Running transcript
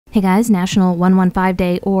Hey guys, National 115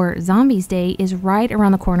 Day or Zombies Day is right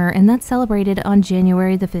around the corner, and that's celebrated on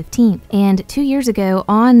January the 15th. And 2 years ago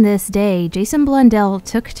on this day, Jason Blundell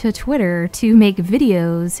took to Twitter to make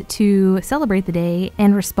videos to celebrate the day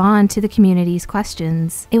and respond to the community's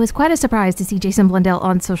questions. It was quite a surprise to see Jason Blundell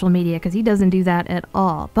on social media because he doesn't do that at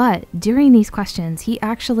all. But during these questions, he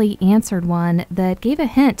actually answered one that gave a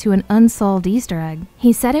hint to an unsolved Easter egg.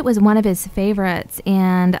 He said it was one of his favorites,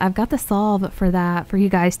 and I've got the solve for that for you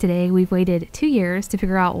guys today. We've waited 2 years to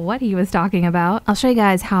figure out what he was talking about. I'll show you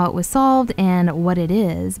guys how it was solved and what it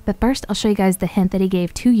is, but first I'll show you guys the hint that he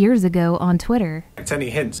gave 2 years ago on Twitter. Any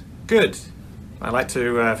hints? Good. I like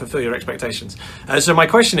to fulfill your expectations. So my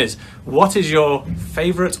question is, what is your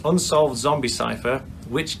favorite unsolved zombie cipher?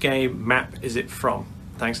 Which game map is it from?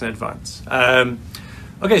 Thanks in advance.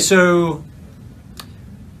 Okay, so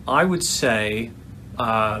I would say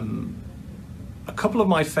a couple of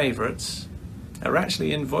my favorites are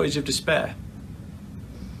actually in Voyage of Despair.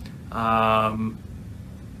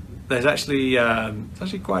 There's actually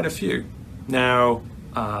quite a few. Now,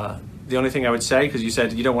 the only thing I would say, because you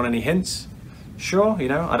said you don't want any hints, sure, I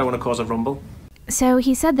don't want to cause a rumble. So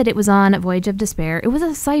he said that it was on Voyage of Despair. It was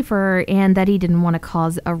a cipher, and that he didn't want to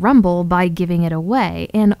cause a rumble by giving it away.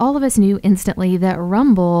 And all of us knew instantly that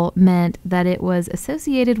rumble meant that it was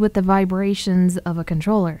associated with the vibrations of a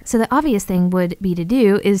controller. So the obvious thing would be to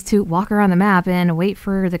do is to walk around the map and wait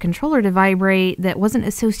for the controller to vibrate that wasn't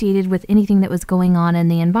associated with anything that was going on in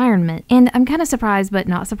the environment. And I'm kind of surprised, but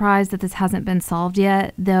not surprised that this hasn't been solved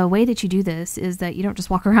yet. The way that you do this is that you don't just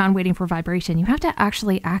walk around waiting for vibration. You have to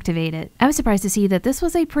actually activate it. I was surprised to see that this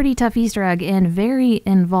was a pretty tough Easter egg and very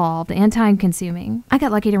involved and time consuming. I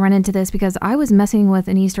got lucky to run into this because I was messing with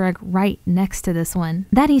an Easter egg right next to this one.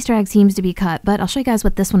 That Easter egg seems to be cut, but I'll show you guys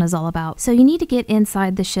what this one is all about. So you need to get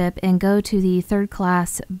inside the ship and go to the third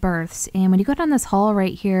class berths. And when you go down this hall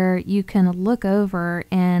right here, you can look over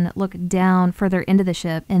and look down further into the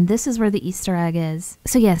ship. And this is where the Easter egg is.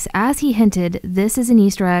 So yes, as he hinted, this is an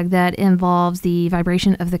Easter egg that involves the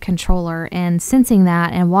vibration of the controller and sensing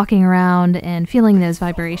that and walking around and feeling those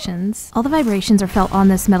vibrations. All the vibrations are felt on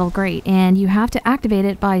this metal grate, and you have to activate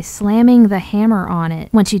it by slamming the hammer on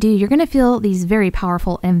it. Once you do, you're going to feel these very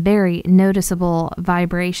powerful and very noticeable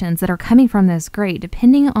vibrations that are coming from this grate,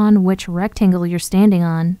 depending on which rectangle you're standing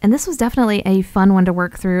on. And this was definitely a fun one to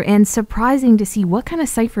work through, and surprising to see what kind of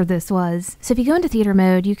cipher this was. So if you go into theater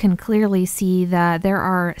mode, you can clearly see that there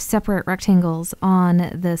are separate rectangles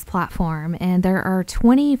on this platform, and there are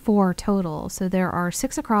 24 total. So there are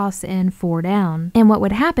 6 across and 4 down. And what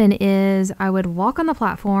would happen is I would walk on the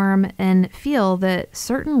platform and feel that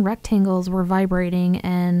certain rectangles were vibrating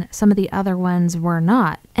and some of the other ones were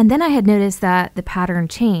not. And then I had noticed that the pattern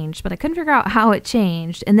changed, but I couldn't figure out how it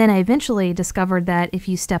changed. And then I eventually discovered that if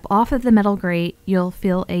you step off of the metal grate, you'll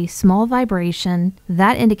feel a small vibration.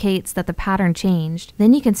 That indicates that the pattern changed.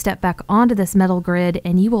 Then you can step back onto this metal grid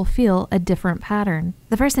and you will feel a different pattern.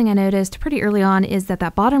 The first thing I noticed pretty early on is that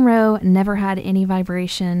that bottom row never had any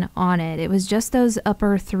vibration on it. It was just those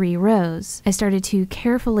upper 3 rows. I started to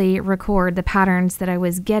carefully record the patterns that I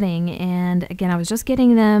was getting, and again, I was just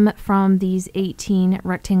getting them from these 18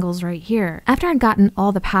 rectangles right here. After I'd gotten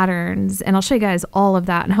all the patterns, and I'll show you guys all of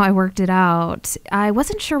that and how I worked it out, I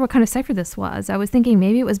wasn't sure what kind of cipher this was. I was thinking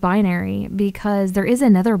maybe it was binary because there is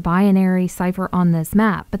another binary cipher on this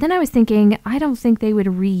map. But then I was thinking, I don't think they would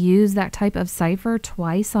reuse that type of cipher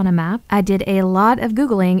twice on a map. I did a lot of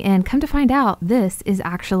Googling and come to find out this is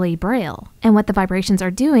actually Braille. And what the vibrations are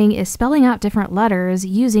doing is spelling out different letters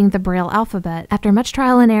using the Braille alphabet. After much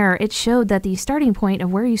trial and error, it showed that the starting point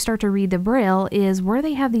of where you start to read the Braille is where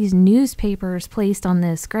they have these newspapers placed on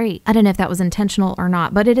this grate. I don't know if that was intentional or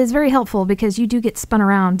not, but it is very helpful because you do get spun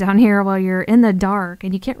around down here while you're in the dark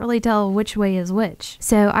and you can't really tell which way is which.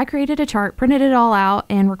 So I created a chart, printed it all out,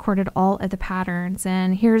 and recorded all of the patterns.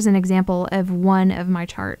 And here's an example of one of my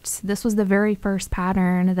charts. This was the very first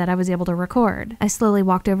pattern that I was able to record. I slowly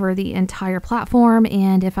walked over the entire platform,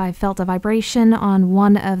 and if I felt a vibration on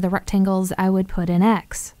one of the rectangles, I would put an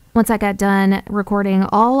X. Once I got done recording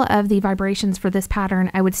all of the vibrations for this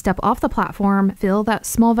pattern, I would step off the platform, feel that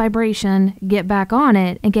small vibration, get back on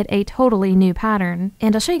it, and get a totally new pattern.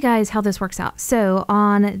 And I'll show you guys how this works out. So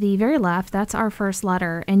on the very left, that's our first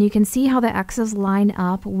letter, and you can see how the X's line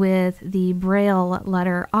up with the Braille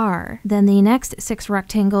letter R. Then the next 6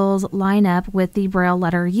 rectangles line up with the Braille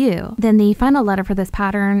letter U. Then the final letter for this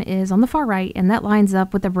pattern is on the far right, and that lines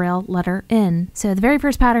up with the Braille letter N. So the very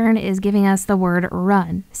first pattern is giving us the word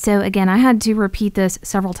run. So again, I had to repeat this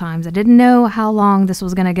several times. I didn't know how long this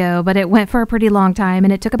was going to go, but it went for a pretty long time,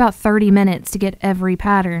 and it took about 30 minutes to get every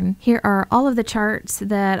pattern. Here are all of the charts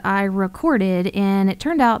that I recorded, and it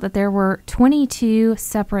turned out that there were 22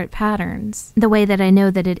 separate patterns. The way that I know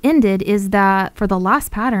that it ended is that for the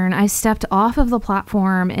last pattern, I stepped off of the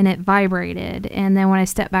platform and it vibrated. And then when I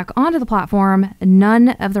stepped back onto the platform, none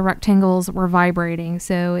of the rectangles were vibrating.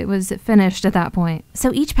 So it was finished at that point.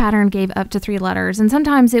 So each pattern gave up to 3 letters, and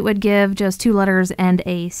sometimes it would give just 2 letters and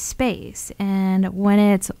a space. And when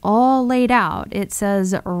it's all laid out, it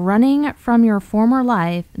says, running from your former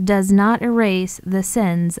life does not erase the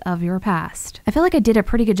sins of your past. I feel like I did a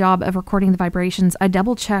pretty good job of recording the vibrations. I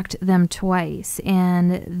double checked them twice,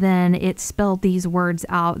 and then it spelled these words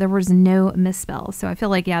out. There was no misspells. So I feel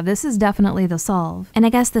like, yeah, this is definitely the solve. And I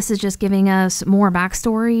guess this is just giving us more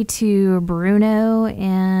backstory to Bruno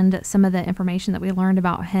and some of the information that we learned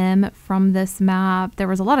about him from this map. There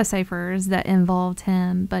was a lot of ciphers that involved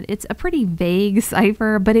him, but it's a pretty vague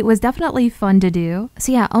cipher, but it was definitely fun to do.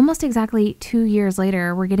 So yeah, almost exactly 2 years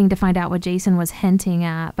later, we're getting to find out what Jason was hinting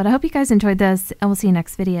at. But I hope you guys enjoyed this, and we'll see you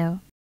next video.